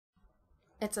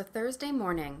It's a Thursday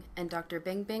morning, and Dr.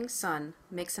 Bing Bing's son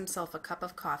makes himself a cup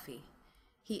of coffee.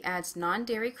 He adds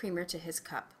non-dairy creamer to his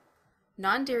cup.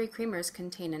 Non-dairy creamers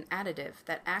contain an additive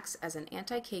that acts as an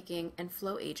anti-caking and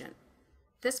flow agent.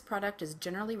 This product is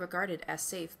generally regarded as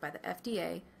safe by the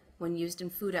FDA when used in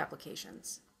food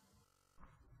applications.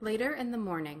 Later in the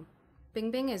morning, Bing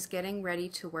Bing is getting ready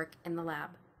to work in the lab.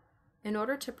 In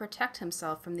order to protect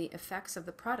himself from the effects of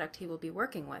the product he will be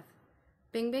working with,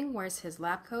 Bing Bing wears his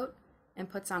lab coat and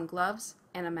puts on gloves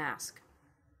and a mask.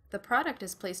 The product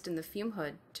is placed in the fume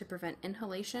hood to prevent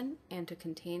inhalation and to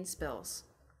contain spills.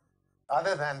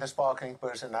 Other than the sparkling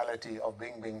personality of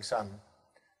Bing Bing's son,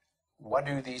 what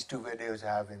do these two videos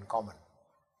have in common?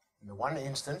 In the one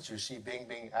instance, you see Bing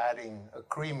Bing adding a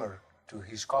creamer to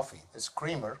his coffee. This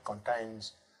creamer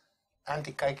contains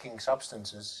anti-caking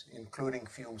substances, including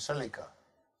fumed silica.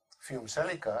 Fumed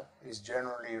silica is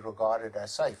generally regarded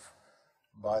as safe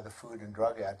by the Food and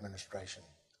Drug Administration.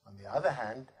 On the other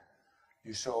hand,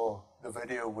 you saw the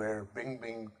video where Bing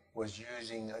Bing was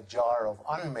using a jar of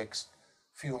unmixed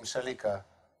fumed silica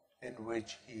in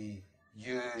which he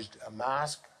used a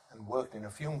mask and worked in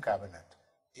a fume cabinet.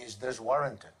 Is this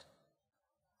warranted?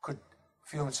 Could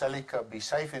fumed silica be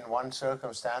safe in one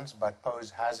circumstance but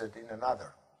pose hazard in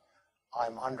another?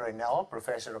 I'm Andre Nell,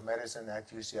 Professor of Medicine at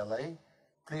UCLA.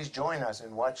 Please join us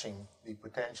in watching the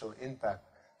potential impact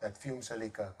that fumed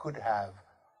silica could have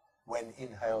when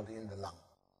inhaled in the lung.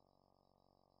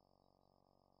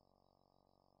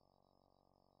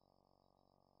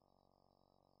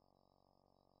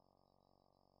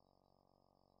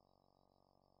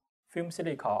 Fumed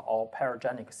silica or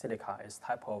pyrogenic silica is a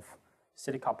type of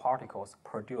silica particles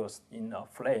produced in a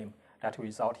flame that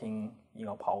resulting in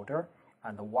a powder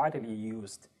and widely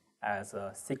used as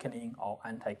a thickening or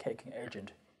anti-caking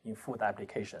agent in food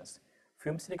applications.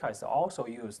 Fumed silica is also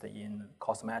used in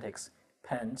cosmetics,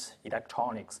 paints,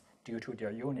 electronics due to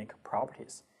their unique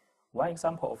properties. One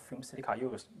example of fumed silica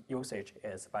usage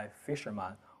is by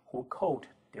fishermen who coat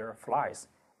their flies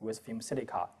with fumed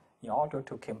silica in order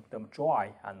to keep them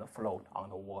dry and float on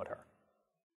the water.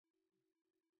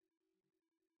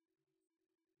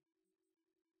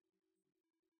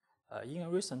 In a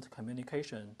recent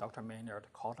communication, Dr. Maynard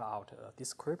called out a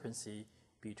discrepancy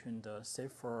between the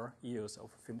safer use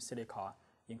of fumed silica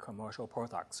in commercial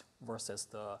products versus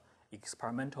the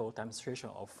experimental demonstration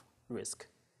of risk.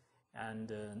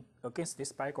 And against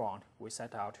this background, we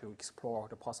set out to explore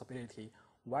the possibility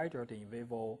whether the in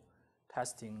vivo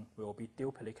testing will be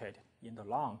duplicated in the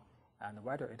lung and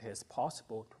whether it is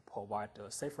possible to provide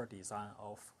a safer design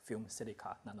of fumed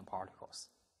silica nanoparticles.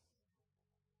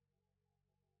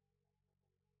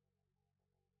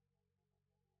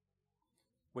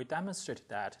 We demonstrate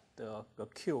that the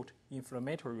acute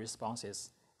inflammatory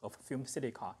responses of fumed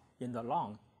silica in the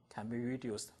lung can be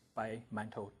reduced by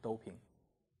menthol doping.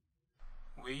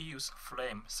 We use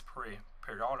flame spray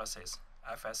pyrolysis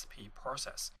 (FSP)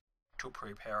 process to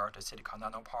prepare the silica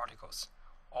nanoparticles.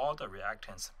 All the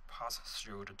reactants pass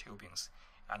through the tubings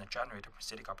and generate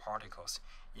silica particles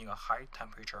in a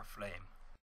high-temperature flame.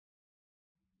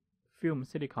 Fumed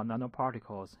silica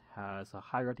nanoparticles has a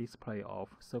higher display of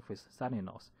surface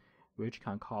Silanols, which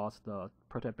can cause the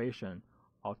perturbation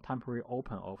or temporary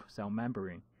open of cell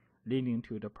membrane, leading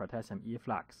to the potassium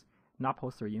efflux,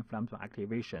 NAPO3 inflammatory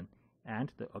activation,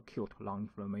 and the acute lung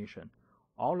inflammation,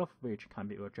 all of which can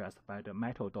be addressed by the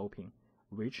metal doping,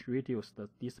 which reduces the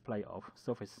display of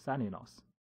surface Silanols.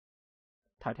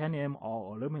 Titanium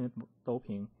or aluminum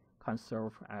doping can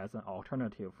serve as an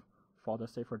alternative for the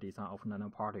safer design of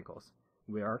nanoparticles,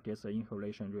 where there's an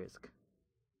inhalation risk.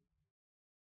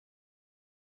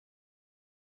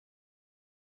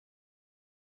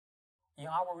 In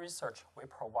our research, we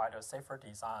provide a safer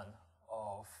design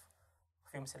of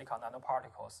fumed silica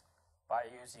nanoparticles by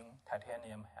using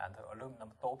titanium and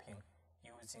aluminum doping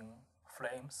using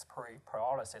flame spray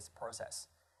pyrolysis process.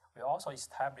 We also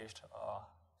established a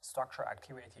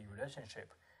structure-activity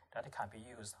relationship that can be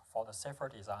used for the safer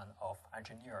design of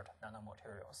engineered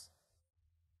nanomaterials.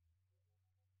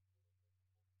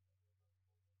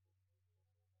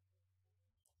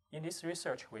 In this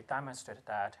research, we demonstrate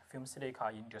that fumed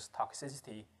silica-induced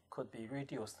toxicity could be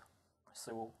reduced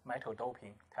through metal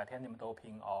doping, titanium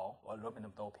doping, or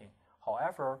aluminum doping.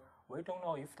 However, we don't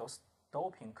know if those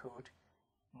doping could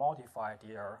modify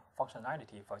their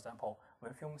functionality. For example,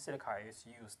 when fumed silica is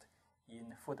used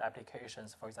in food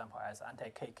applications, for example, as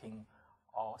anti-caking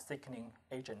or thickening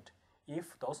agent,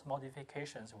 if those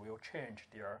modifications will change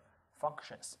their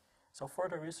functions. So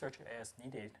further research is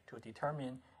needed to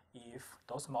determine if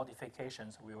those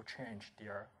modifications will change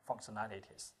their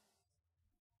functionalities.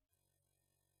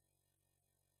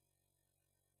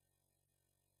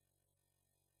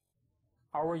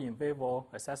 Our in vivo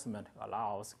assessment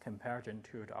allows comparison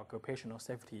to the Occupational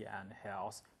Safety and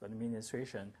Health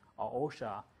Administration or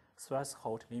OSHA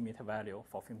threshold limit value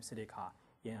for fumed silica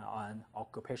in an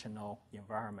occupational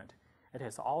environment. It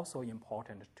is also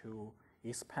important to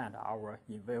expand our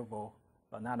in vivo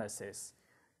analysis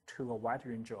to a wide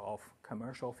range of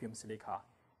commercial fumed silica,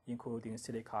 including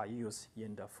silica used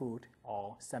in the food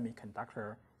or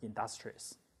semiconductor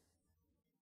industries.